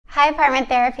Hi Apartment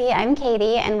Therapy, I'm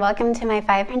Katie and welcome to my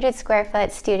 500 square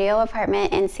foot studio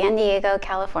apartment in San Diego,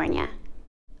 California.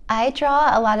 I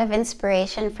draw a lot of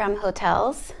inspiration from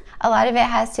hotels. A lot of it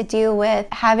has to do with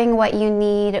having what you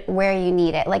need where you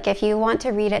need it. Like if you want to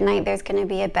read at night, there's going to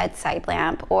be a bedside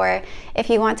lamp, or if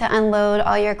you want to unload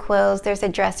all your clothes, there's a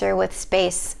dresser with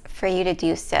space for you to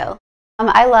do so.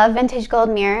 I love vintage gold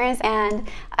mirrors, and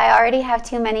I already have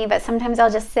too many, but sometimes I'll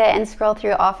just sit and scroll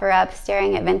through OfferUp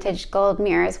staring at vintage gold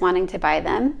mirrors wanting to buy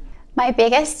them. My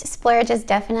biggest splurge is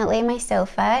definitely my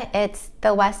sofa. It's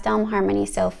the West Elm Harmony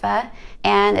sofa,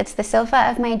 and it's the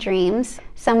sofa of my dreams.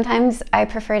 Sometimes I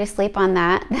prefer to sleep on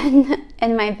that than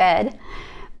in my bed.